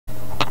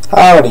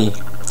Howdy.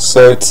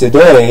 So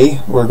today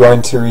we're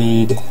going to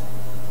read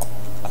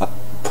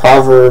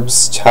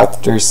Proverbs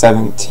chapter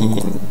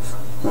 17.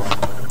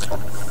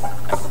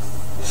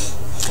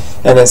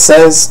 And it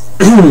says,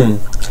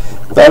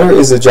 Better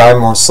is a dry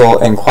morsel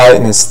and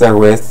quietness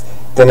therewith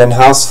than an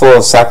house full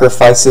of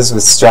sacrifices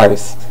with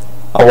strife.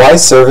 A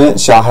wise servant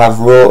shall have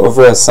rule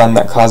over a son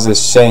that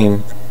causes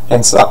shame,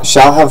 and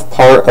shall have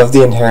part of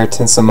the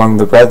inheritance among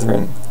the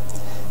brethren.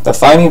 The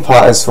finding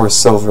pot is for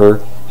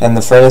silver, and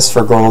the furnace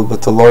for gold,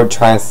 but the Lord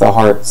trieth the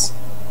hearts.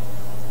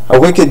 A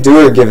wicked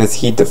doer giveth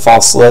heed to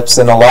false lips,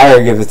 and a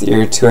liar giveth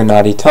ear to a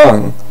naughty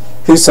tongue.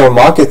 Whoso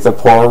mocketh the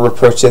poor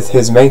reproacheth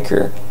his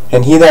Maker,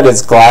 and he that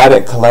is glad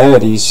at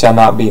calamities shall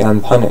not be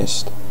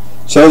unpunished.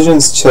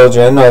 Children's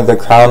children are the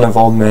crown of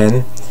old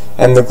men,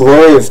 and the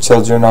glory of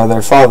children are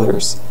their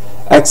fathers.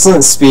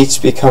 Excellent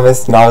speech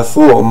becometh not a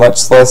fool,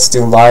 much less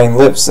do lying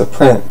lips a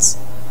prince.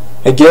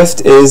 A gift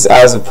is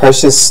as a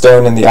precious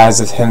stone in the eyes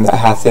of him that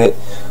hath it,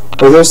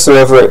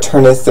 whithersoever it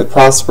turneth it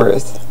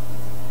prospereth.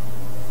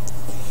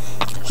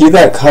 He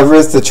that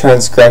covereth the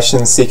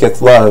transgression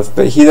seeketh love,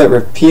 but he that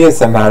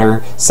repeateth a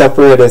matter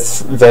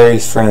separateth very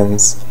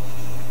friends.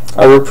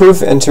 A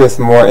reproof entereth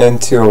more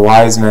into a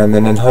wise man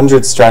than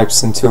 100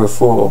 stripes into a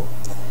fool.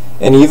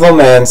 An evil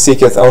man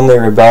seeketh only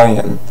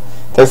rebellion,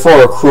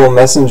 therefore a cruel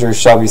messenger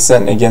shall be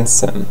sent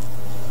against him.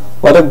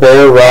 Let a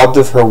bear robbed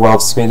of her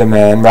whelps meet a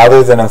man,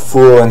 rather than a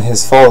fool in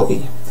his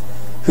folly.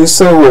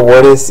 Whoso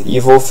rewardeth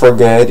evil for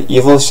good,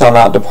 evil shall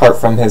not depart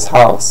from his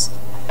house.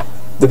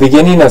 The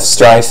beginning of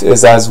strife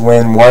is as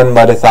when one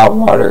letteth out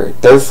water.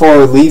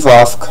 Therefore leave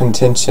off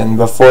contention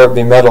before it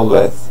be meddled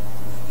with.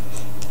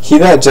 He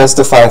that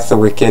justifieth the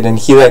wicked, and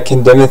he that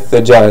condemneth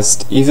the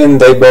just, even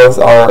they both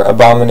are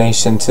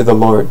abomination to the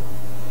Lord.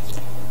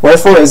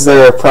 Wherefore is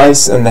there a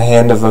price in the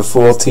hand of a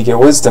fool to get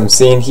wisdom,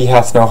 seeing he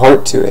hath no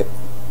heart to it?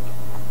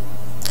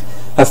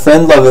 A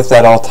friend loveth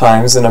at all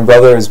times, and a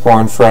brother is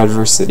born for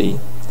adversity.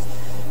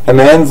 A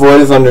man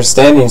void of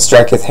understanding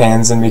striketh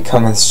hands, and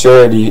becometh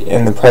surety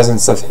in the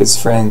presence of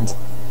his friend.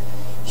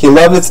 He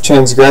loveth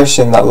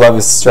transgression that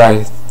loveth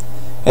strife,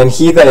 and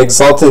he that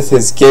exalteth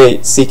his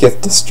gate seeketh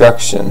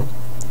destruction.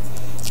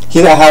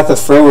 He that hath a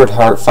froward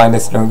heart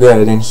findeth no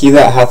good, and he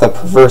that hath a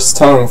perverse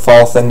tongue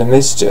falleth into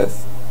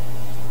mischief.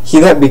 He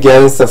that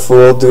begetteth a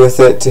fool doeth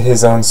it to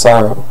his own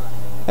sorrow,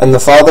 and the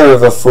father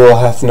of a fool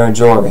hath no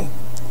joy.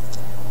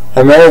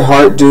 A merry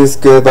heart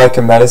doeth good like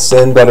a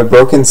medicine, but a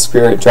broken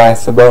spirit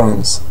drieth the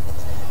bones.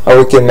 A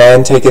wicked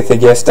man taketh a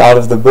gift out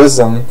of the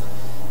bosom,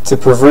 to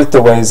pervert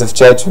the ways of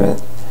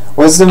judgment.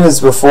 Wisdom is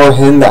before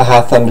him that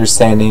hath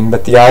understanding,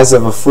 but the eyes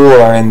of a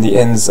fool are in the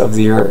ends of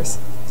the earth.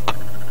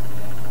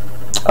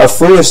 A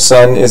foolish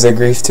son is a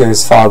grief to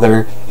his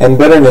father, and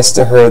bitterness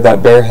to her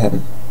that bare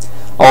him.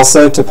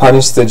 Also to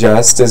punish the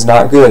just is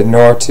not good,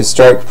 nor to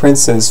strike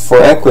princes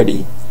for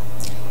equity.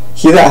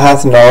 He that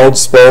hath knowledge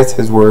spareth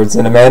his words,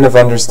 and a man of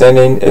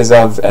understanding is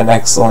of an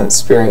excellent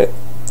spirit.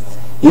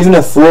 Even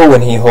a fool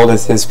when he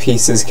holdeth his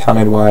peace is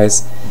counted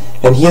wise,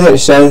 and he that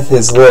shutteth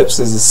his lips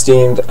is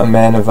esteemed a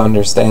man of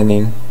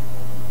understanding.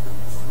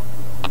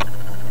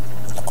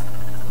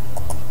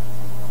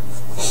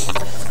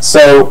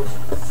 So,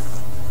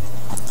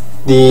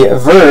 the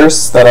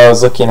verse that I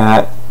was looking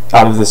at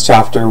out of this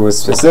chapter was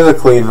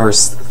specifically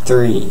verse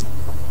 3.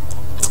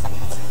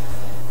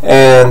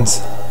 And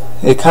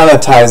it kind of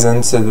ties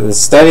into the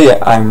study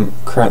I'm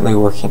currently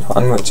working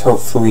on, which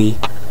hopefully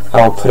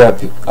I will put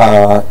up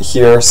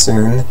here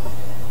soon.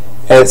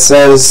 It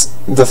says,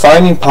 The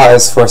finding pot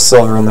is for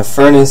silver, and the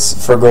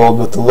furnace for gold,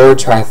 but the Lord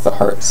trieth the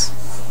hearts.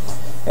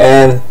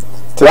 And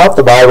throughout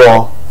the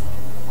Bible,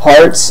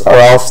 hearts are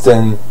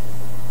often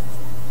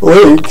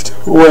linked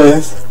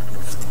with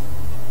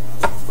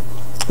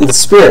the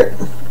spirit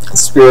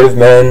of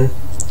men,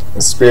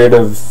 the spirit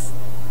of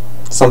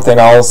something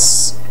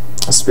else,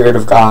 the spirit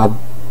of God.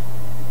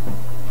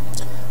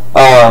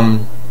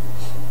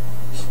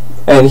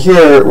 And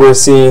here we're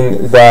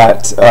seeing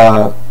that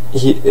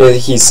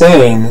he's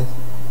saying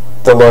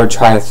the Lord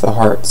trieth the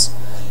hearts.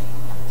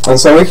 And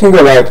so we can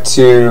go back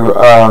to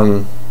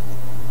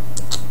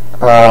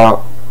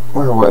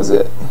where was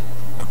it?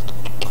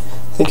 I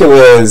think it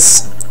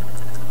was,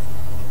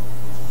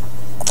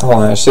 hold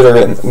on, I should have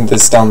written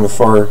this down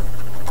before.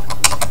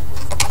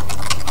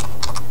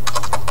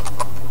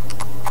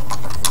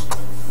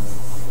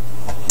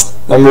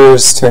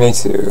 Numbers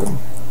 22.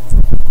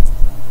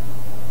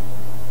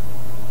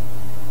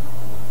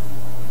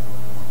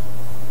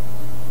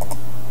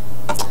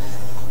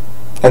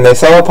 And they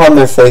fell upon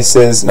their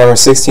faces, number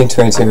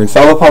 16:22, and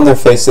fell upon their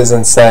faces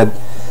and said,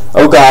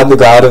 O God, the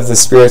God of the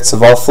spirits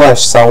of all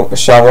flesh, shall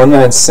one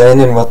man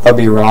sin, and wilt thou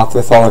be wroth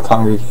with all the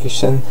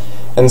congregation?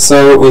 And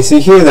so we see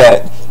here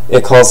that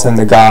it calls him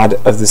the God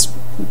of the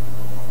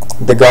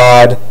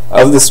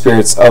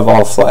spirits of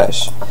all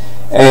flesh.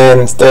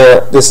 And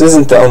this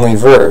isn't the only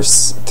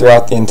verse.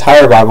 Throughout the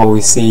entire Bible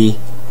we see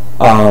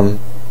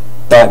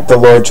that the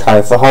Lord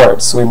trieth the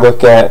hearts. We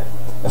look at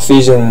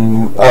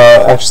Ephesians,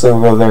 actually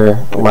we'll go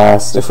there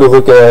last. If we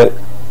look at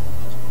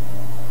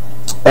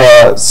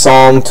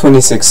Psalm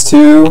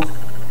 26:2,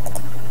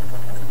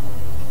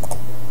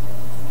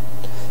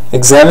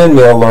 Examine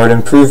me, O Lord,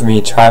 and prove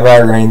me. Try my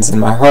reins and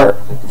my heart.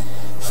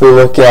 If we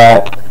look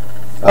at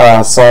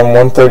Psalm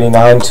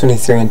 139,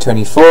 23 and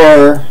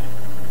 24.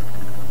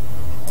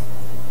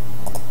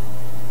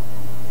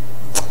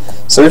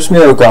 Search me,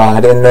 O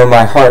God, and know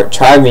my heart.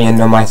 Try me and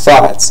know my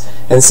thoughts,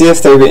 and see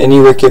if there be any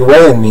wicked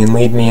way in me, and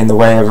lead me in the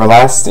way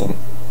everlasting.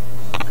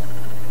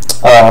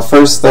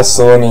 1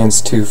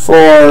 Thessalonians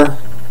 2:4.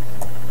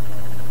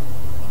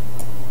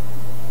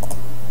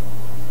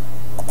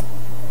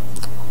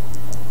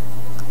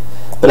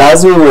 But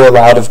as we were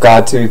allowed of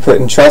God to be put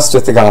in trust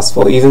with the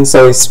gospel, even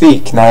so we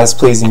speak, not as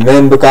pleasing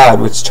men, but God,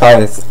 which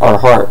trieth our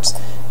hearts.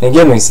 And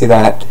again, we see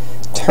that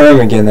term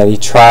again, that he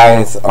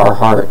trieth our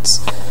hearts.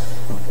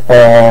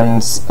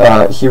 And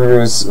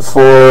Hebrews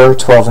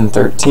 4:12 and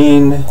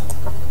 13.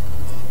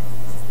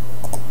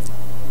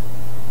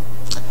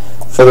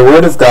 For the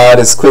word of God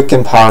is quick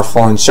and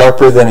powerful, and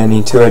sharper than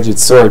any two-edged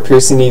sword,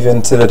 piercing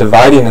even to the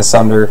dividing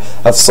asunder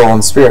of soul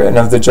and spirit, and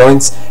of the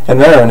joints and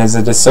marrow, and is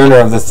a discerner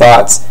of the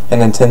thoughts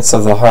and intents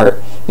of the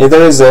heart.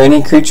 Neither is there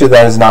any creature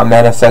that is not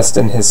manifest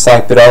in his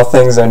sight, but all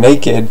things are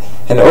naked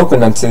and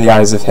open unto the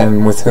eyes of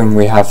him with whom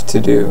we have to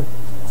do.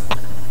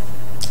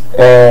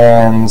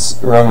 And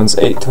Romans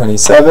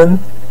 8:27.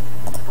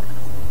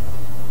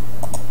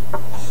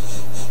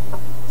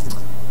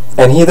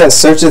 And he that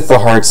searcheth the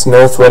hearts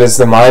knoweth what is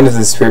the mind of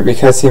the Spirit,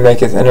 because he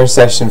maketh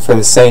intercession for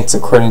the saints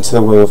according to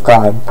the will of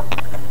God.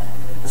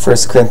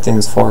 1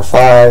 Corinthians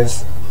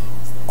 4:5.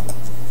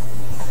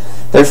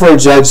 Therefore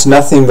judge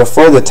nothing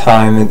before the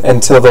time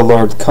until the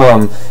Lord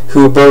come,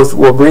 who both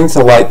will bring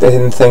to light the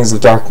hidden things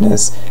of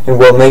darkness, and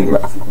will make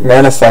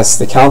manifest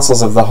the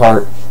counsels of the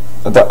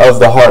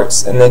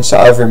hearts, and then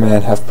shall every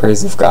man have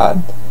praise of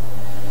God.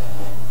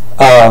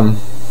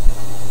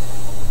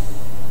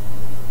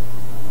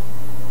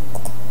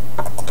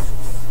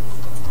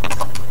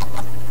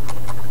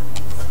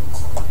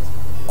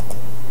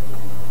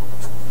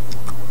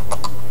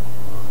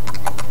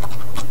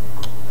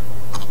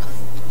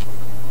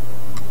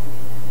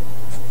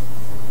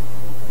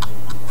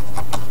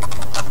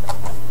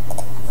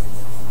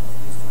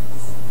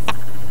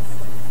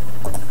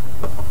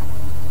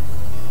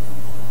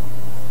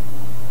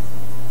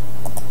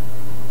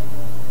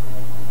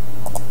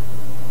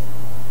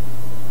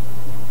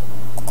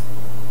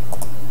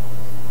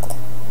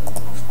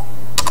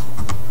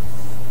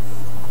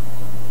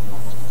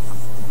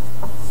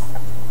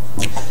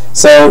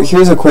 So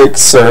here's a quick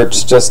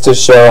search just to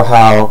show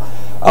how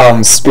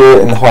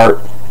spirit and heart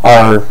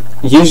are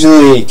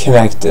usually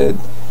connected,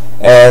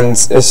 and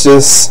it's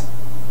just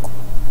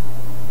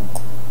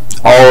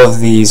all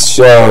of these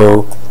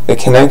show the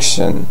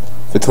connection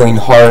between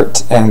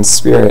heart and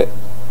spirit.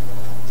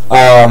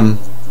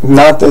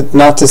 Not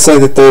to say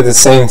that they're the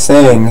same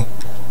thing,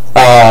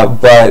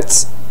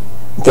 but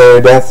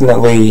they're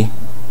definitely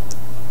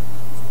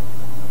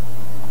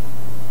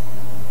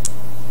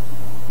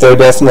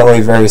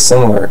very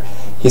similar.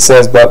 He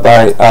says, but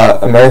by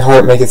a merry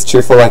heart maketh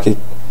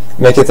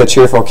a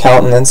cheerful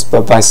countenance,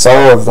 but by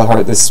sorrow of the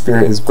heart the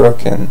spirit is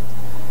broken.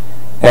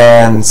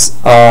 And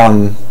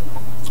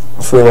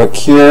if we look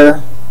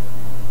here,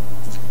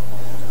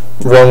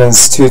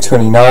 Romans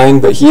 2:29,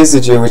 but he is a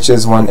Jew which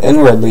is one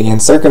inwardly,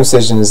 and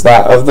circumcision is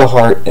that of the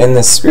heart in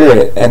the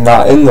spirit, and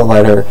not in the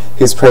letter,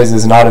 whose praise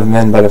is not of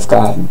men but of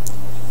God.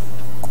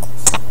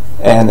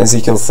 And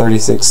Ezekiel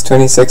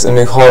 36:26, a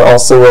new heart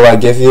also will I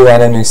give you,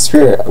 and a new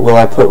spirit will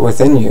I put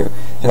within you,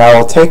 and I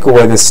will take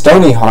away the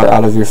stony heart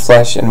out of your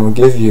flesh, and will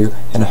give you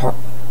an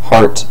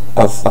heart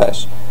of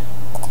flesh.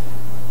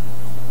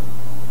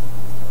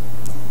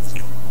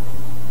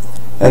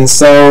 And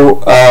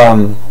so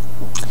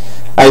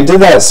I did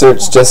that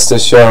search just to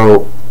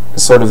show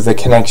sort of the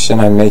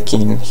connection I'm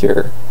making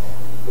here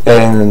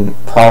in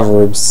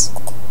Proverbs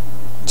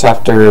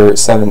chapter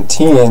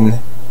 17,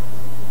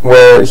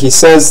 where he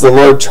says the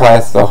Lord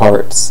trieth the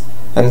hearts.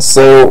 And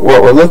so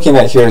what we're looking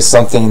at here is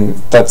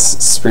something that's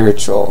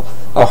spiritual.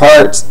 A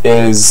heart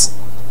is,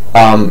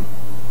 I'm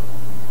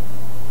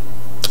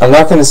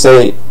not going to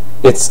say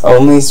it's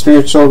only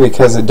spiritual,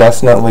 because it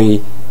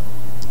definitely,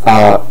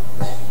 if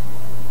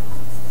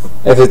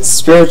it's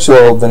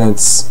spiritual, then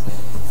it's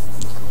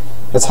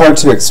hard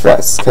to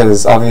express,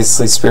 because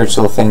obviously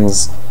spiritual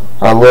things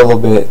are a little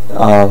bit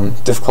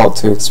difficult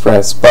to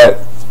express. But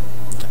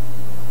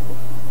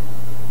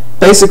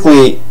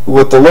basically,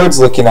 what the Lord's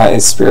looking at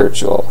is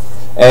spiritual.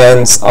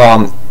 And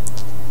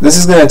this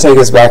is going to take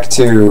us back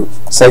to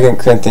 2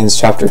 Corinthians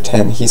chapter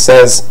 10. He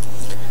says,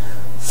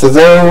 for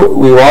though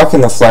we walk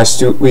in the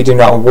flesh, we do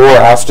not war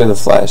after the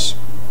flesh.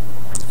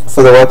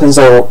 For the weapons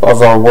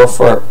of our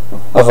warfare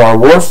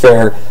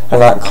are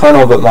not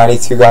carnal, but mighty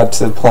through God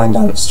to the pulling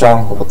down of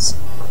strongholds.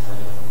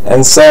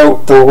 And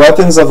so the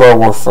weapons of our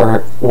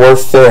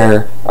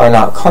warfare are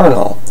not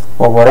carnal.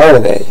 Well, what are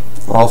they?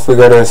 Well, if we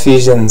go to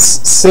Ephesians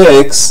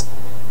 6,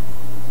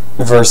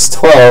 verse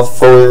 12,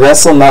 for we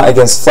wrestle not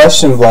against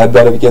flesh and blood,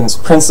 but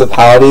against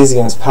principalities,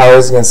 against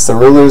powers, against the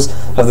rulers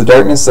of the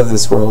darkness of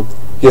this world,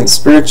 against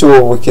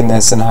spiritual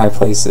wickedness in high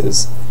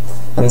places.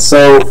 And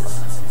so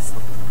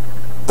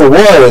the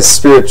war is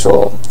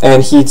spiritual,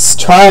 and he's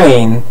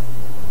trying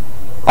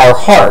our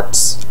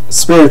hearts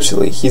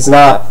spiritually. He's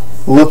not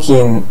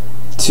looking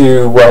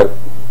to what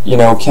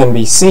can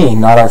be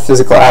seen, not our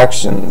physical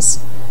actions.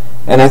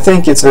 And I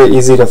think it's very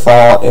easy to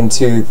fall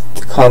into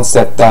the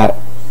concept that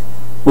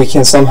we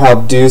can somehow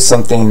do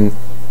something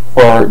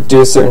or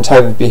do a certain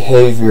type of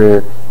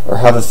behavior or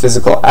have a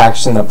physical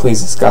action that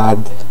pleases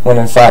God, when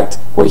in fact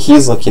what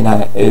he's looking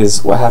at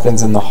is what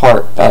happens in the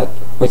heart, that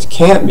which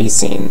can't be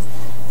seen.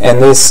 And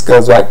this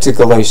goes back to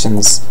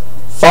Galatians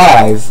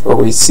 5, where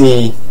we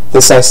see,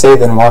 "This I say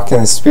then, walk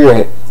in the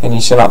Spirit, and ye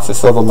shall not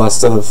fulfill the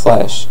lust of the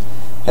flesh."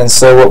 And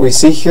so what we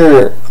see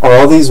here are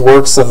all these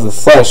works of the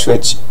flesh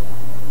which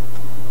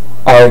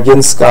are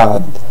against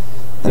God,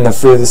 and the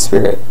fruit of the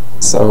Spirit.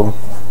 So